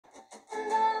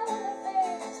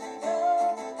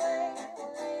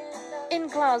In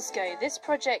Glasgow, this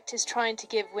project is trying to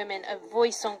give women a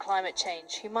voice on climate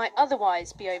change who might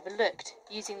otherwise be overlooked,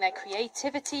 using their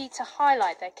creativity to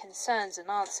highlight their concerns and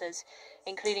answers,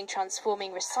 including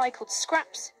transforming recycled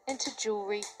scraps into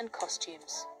jewellery and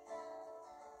costumes.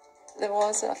 There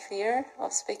was a fear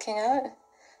of speaking out,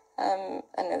 and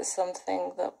it's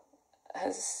something that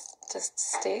has just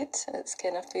stayed. It's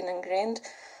kind of been ingrained,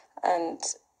 and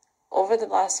over the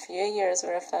last few years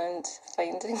where I found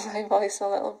finding my voice a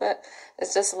little bit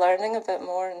is just learning a bit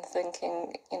more and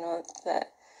thinking,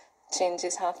 that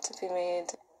changes have to be made.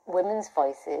 Women's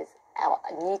voices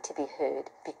need to be heard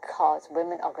because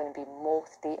women are going to be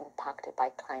mostly impacted by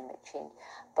climate change,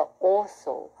 but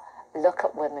also look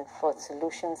at women for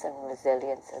solutions and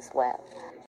resilience as well.